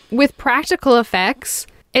think with practical effects,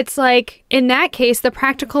 it's like in that case, the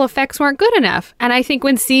practical effects weren't good enough. And I think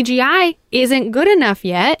when CGI isn't good enough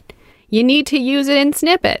yet, you need to use it in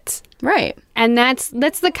snippets. Right. And that's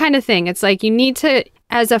the kind of thing. It's like you need to,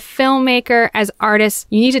 as a filmmaker, as artists,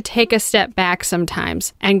 you need to take a step back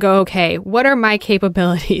sometimes and go, okay, what are my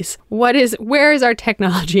capabilities? Where is our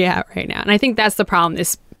technology at right now? And I think that's the problem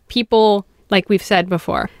is people, like we've said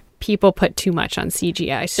before, people put too much on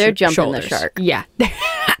CGI. They're jumping shoulders. the shark. Yeah.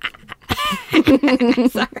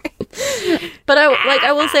 Sorry. But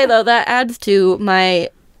I will say though, that adds to my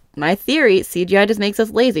theory. CGI just makes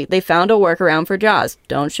us lazy. They found a workaround for Jaws.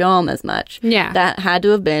 Don't show them as much. Yeah. That had to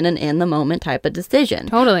have been an in the moment type of decision.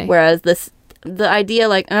 Totally. Whereas the idea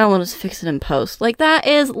like, oh, we'll just fix it in post. Like that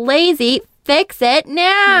is lazy. Fix it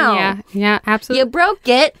now. Yeah, absolutely. You broke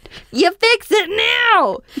it. You fix it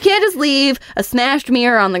now. You can't just leave a smashed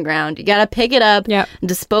mirror on the ground. You gotta pick it up, Yep. and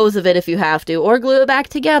dispose of it if you have to, or glue it back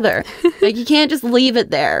together. Like you can't just leave it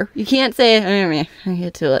there. You can't say, I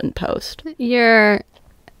get to it in post.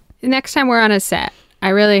 Next time we're on a set, I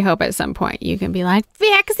really hope at some point you can be like,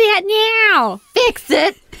 fix it now. Fix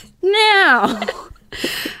it now.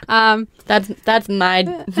 That's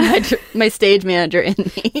my stage manager in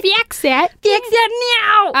me. Fix it. Fix it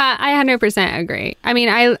now. I 100% agree. I mean,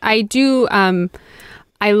 I do.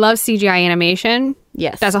 I love CGI animation.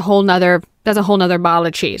 Yes, That's a whole nother bottle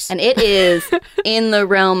of cheese. and it is in the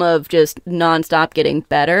realm of just nonstop getting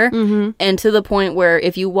better, and to the point where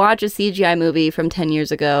if you watch a CGI movie from 10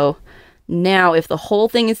 years ago, now if the whole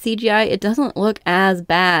thing is CGI, it doesn't look as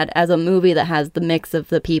bad as a movie that has the mix of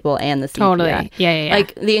the people and the CGI. Totally. Yeah.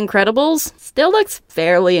 Like The Incredibles still looks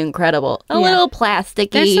fairly incredible. A little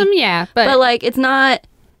plasticky. There's some, but like it's not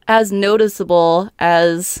as noticeable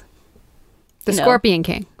as the Scorpion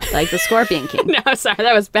King. like the Scorpion King. No, sorry,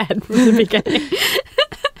 that was bad from the beginning.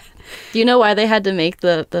 Do you know why they had to make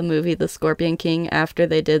the movie The Scorpion King after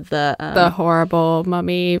they did the horrible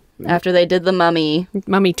Mummy after they did the Mummy?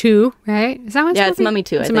 Mummy 2, right? Is that one? Yeah, it's Mummy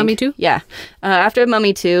 2. It's I think. Mummy 2. Yeah. After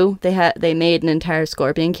Mummy 2, they made an entire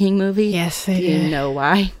Scorpion King movie. Yes, they Do you did. know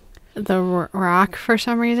why? The Rock for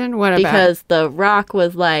some reason. What about? Because The Rock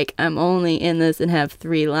was like, I'm only in this and have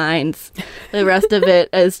 3 lines. The rest of it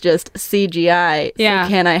is just CGI. Yeah. So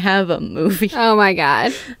can I have a movie? Oh my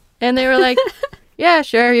god. And they were like, yeah,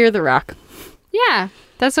 sure, you're The Rock. Yeah,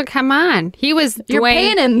 that's what. Come on, he was. You're Dwayne.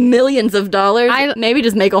 paying him millions of dollars. Maybe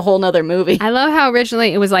just make a whole nother movie. I love how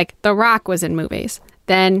originally it was like The Rock was in movies.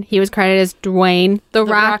 Then he was credited as Dwayne The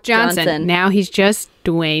Rock Johnson. Now he's just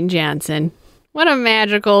Dwayne Johnson. What a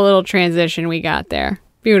magical little transition we got there.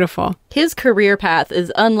 Beautiful. His career path is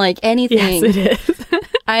unlike anything Yes, it is.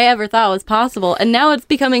 I ever thought was possible. And now it's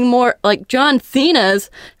becoming more like John Cena's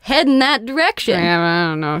heading that direction. I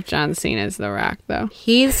don't know if John Cena's The Rock, though.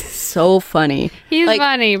 He's so funny. He's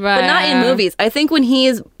funny, but not in movies. I think when he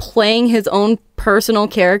is playing his own personal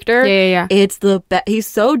character, Yeah. it's the best. He's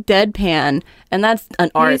so deadpan, and that's an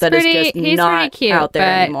art that is just he's not pretty cute, out there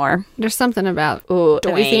but anymore. There's something about Ooh,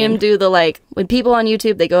 have you seen him do the when people on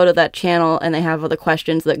YouTube, they go to that channel and they have all the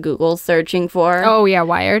questions that Google's searching for? Oh, yeah,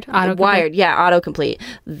 Wired. Wired, yeah, autocomplete.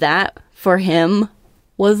 That, for him,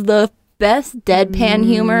 was the best deadpan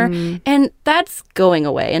humor, and that's going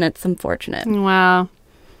away, and it's unfortunate. Well,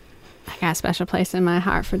 I got a special place in my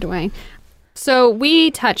heart for Dwayne. So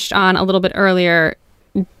we touched on a little bit earlier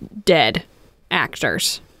dead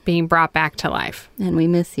actors being brought back to life. And we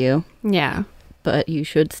miss you, Yeah. but you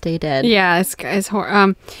should stay dead. Yeah, it's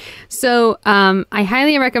I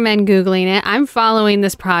highly recommend Googling it. I'm following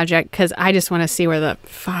this project because I just want to see where the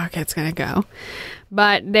fuck it's going to go.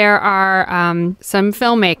 But there are some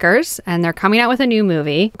filmmakers, and they're coming out with a new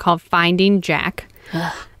movie called Finding Jack.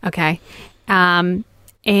 Okay.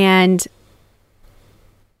 And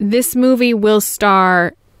this movie will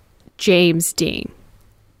star James Dean.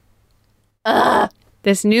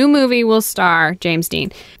 This new movie will star James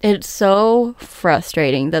Dean. It's so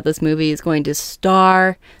frustrating that this movie is going to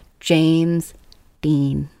star James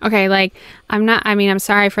Dean. Okay, I'm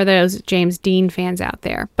sorry for those James Dean fans out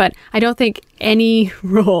there, but I don't think any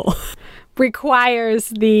role requires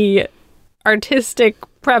the artistic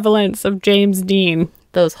prevalence of James Dean.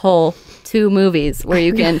 Those whole 2 movies where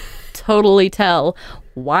you can totally tell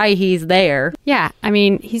why he's there. Yeah, I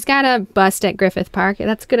mean, he's got a bust at Griffith Park.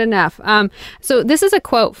 That's good enough. So this is a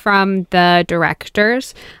quote from the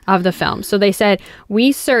directors of the film. So they said,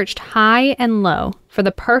 "We searched high and low for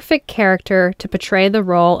the perfect character to portray the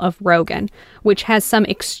role of Rogan, which has some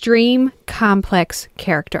extreme, complex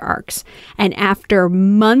character arcs. And after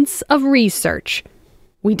months of research,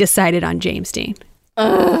 we decided on James Dean."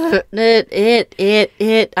 I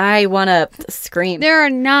want to scream. There are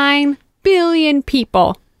 9 billion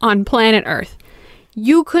people on planet Earth.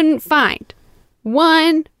 You couldn't find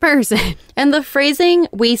one person. And the phrasing,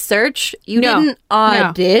 "we searched," you didn't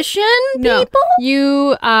audition No. people?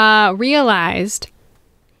 You realized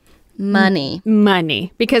Money.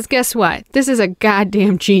 money. Because guess what? This is a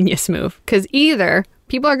goddamn genius move. Because either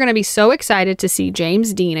people are going to be so excited to see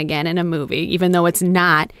James Dean again in a movie, even though it's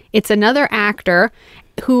not. It's another actor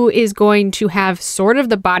who is going to have sort of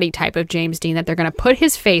the body type of James Dean that they're going to put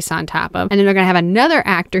his face on top of. And then they're going to have another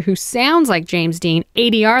actor who sounds like James Dean,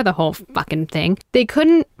 ADR the whole fucking thing. They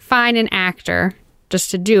couldn't find an actor just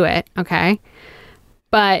to do it, okay?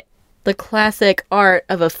 But The classic art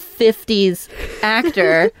of a 50s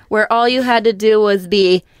actor where all you had to do was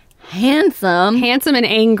be handsome. handsome and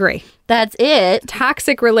angry. That's it.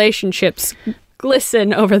 Toxic relationships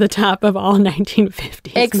glisten over the top of all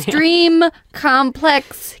 1950s. man. Extreme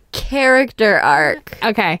complex character arc.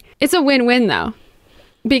 Okay. It's a win-win, though.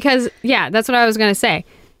 Because, yeah, that's what I was going to say.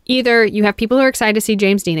 Either you have people who are excited to see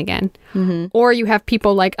James Dean again, or you have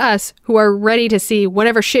people like us who are ready to see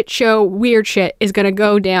whatever shit show, weird shit is going to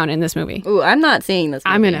go down in this movie. Ooh, I'm not seeing this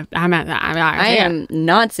movie. I am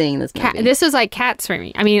not seeing this movie. This was like Cats for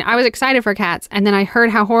me. I mean, I was excited for Cats, and then I heard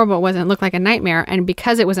how horrible it was and it looked like a nightmare, and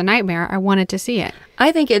because it was a nightmare, I wanted to see it.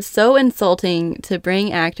 I think it's so insulting to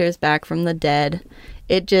bring actors back from the dead.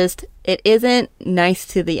 It isn't nice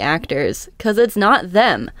to the actors because it's not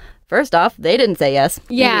them. First off, they didn't say yes.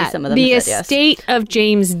 Yeah, Maybe some of them the said yes. estate of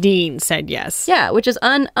James Dean said yes. Yeah, which is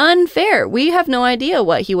unfair. We have no idea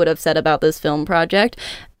what he would have said about this film project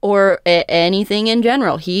or anything in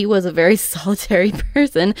general. He was a very solitary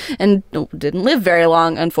person and didn't live very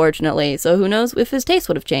long, unfortunately. So who knows if his taste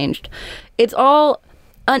would have changed. It's all...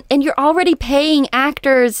 and you're already paying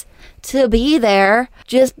actors to be there.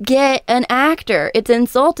 Just get an actor. It's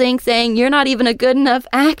insulting saying you're not even a good enough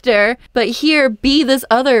actor, but here, be this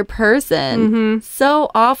other person. So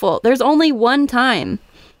awful. There's only one time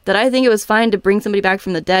that I think it was fine to bring somebody back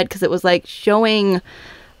from the dead because it was like showing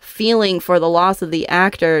feeling for the loss of the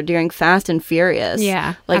actor during Fast and Furious.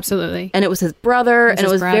 Yeah, absolutely. And it was his brother, and it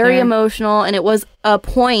was very emotional, and it was a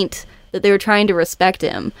point that they were trying to respect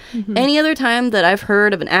him. Any other time that I've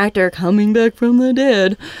heard of an actor coming back from the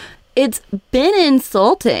dead, it's been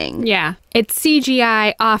insulting. Yeah, it's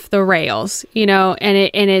CGI off the rails, you know, and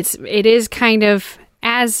it is kind of,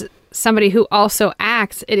 as somebody who also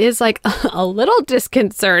acts, it is like a little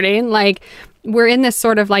disconcerting. Like, we're in this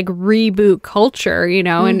sort of like reboot culture, you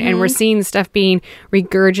know, and we're seeing stuff being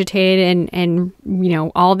regurgitated and you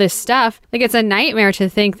know, all this stuff. Like, it's a nightmare to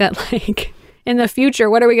think that, like, in the future,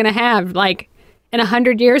 what are we going to have? Like, in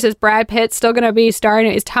 100 years, is Brad Pitt still going to be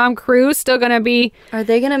starring? Is Tom Cruise still going to be? Are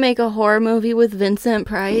they going to make a horror movie with Vincent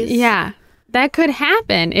Price? Yeah, that could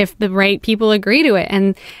happen if the right people agree to it.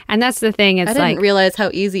 And that's the thing. It's I didn't realize how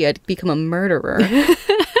easy I'd become a murderer.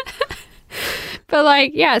 But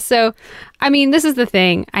like, yeah, so, I mean, this is the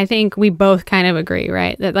thing. I think we both kind of agree,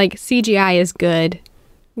 right? That like CGI is good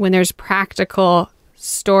when there's practical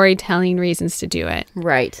storytelling reasons to do it.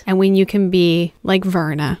 Right. And when you can be like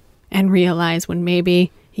Verna and realize when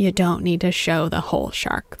maybe you don't need to show the whole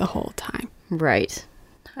shark the whole time. Right.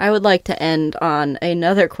 I would like to end on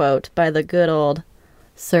another quote by the good old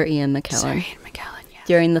Sir Ian McKellen. Sir Ian McKellen, yeah.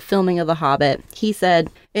 During the filming of The Hobbit, he said,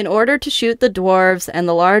 "In order to shoot the dwarves and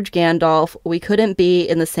the large Gandalf, we couldn't be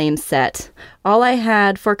in the same set. All I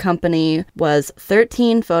had for company was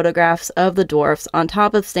 13 photographs of the dwarfs on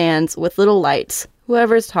top of stands with little lights.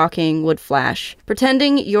 Whoever's talking would flash.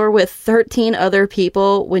 Pretending you're with 13 other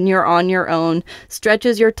people when you're on your own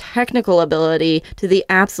stretches your technical ability to the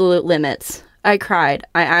absolute limits. I cried.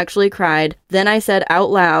 I actually cried. Then I said out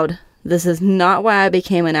loud, 'This is not why I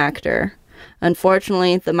became an actor.'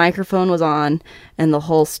 Unfortunately, the microphone was on and the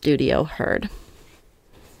whole studio heard."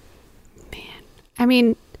 Man, I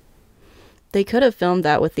mean, they could have filmed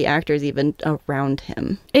that with the actors even around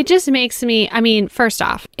him. It just makes me, I mean, first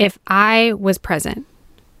off, if I was present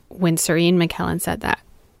when Sir Ian McKellen said that,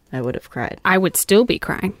 I would have cried. I would still be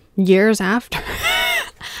crying years after.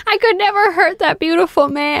 I could never hurt that beautiful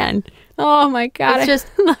man. Oh my God, It's just-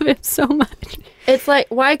 I love him so much. It's like,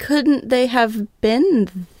 why couldn't they have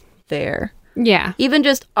been there? Yeah. Even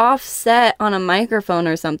just offset on a microphone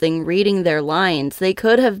or something, reading their lines, they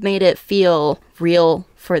could have made it feel real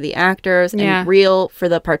for the actors and real for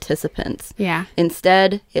the participants. Yeah.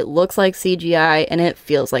 Instead, it looks like CGI and it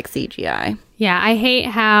feels like CGI. Yeah, I hate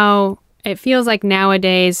how it feels like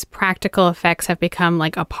nowadays practical effects have become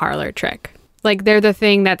like a parlor trick. Like they're the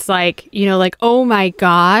thing that's like, you know, like, oh my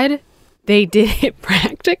God, they did it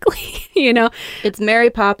practically, you know? It's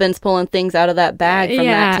Mary Poppins pulling things out of that bag from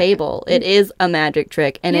that table. It is a magic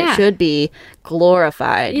trick and it should be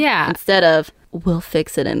glorified. Yeah. Instead of, we'll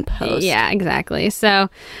fix it in post. Yeah, exactly. So,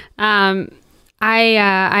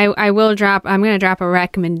 I will drop. I'm going to drop a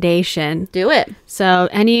recommendation. Do it. So,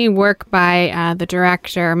 any work by the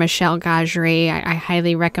director Michel Gondry, I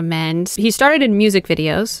highly recommend. He started in music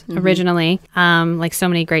videos originally, like so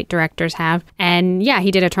many great directors have. And yeah, he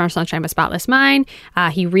did Eternal Sunshine of a Spotless Mind.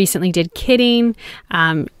 He recently did Kidding.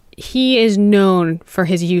 He is known for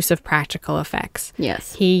his use of practical effects.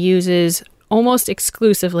 Yes. He uses almost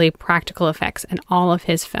exclusively practical effects in all of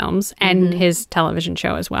his films and his television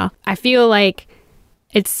show as well. I feel like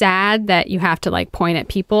it's sad that you have to like point at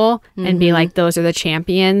people and be like, those are the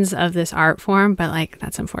champions of this art form. But like,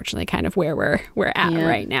 that's unfortunately kind of where we're at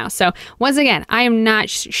right now. So once again, I am not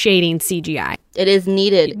shading CGI. It is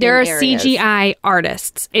needed. There are areas. CGI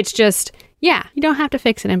artists. It's just, yeah, you don't have to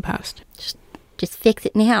fix it in post. Just fix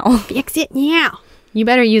it now. Fix it now. You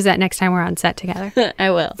better use that next time we're on set together.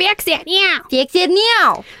 I will. Fix it now. Fix it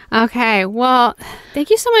now. Okay, well, thank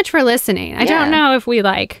you so much for listening. I don't know if we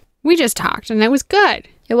just talked and it was good.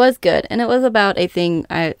 It was good. And it was about a thing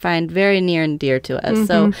I find very near and dear to us.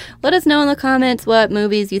 So let us know in the comments what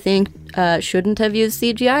movies you think shouldn't have used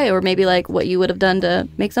CGI, or maybe like what you would have done to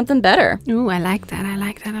make something better. Ooh, I like that. I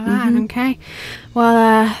like that a lot. Okay.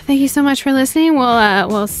 Well, thank you so much for listening.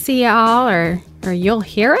 We'll see y'all, or you'll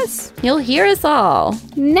hear us You'll hear us all.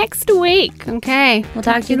 next week. Okay. We'll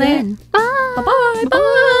talk to you then. Bye. Bye-bye.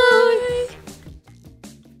 Bye.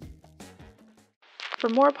 For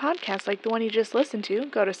more podcasts like the one you just listened to,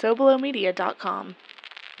 go to SoBelowMedia.com.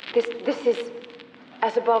 This is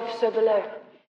As Above, So Below.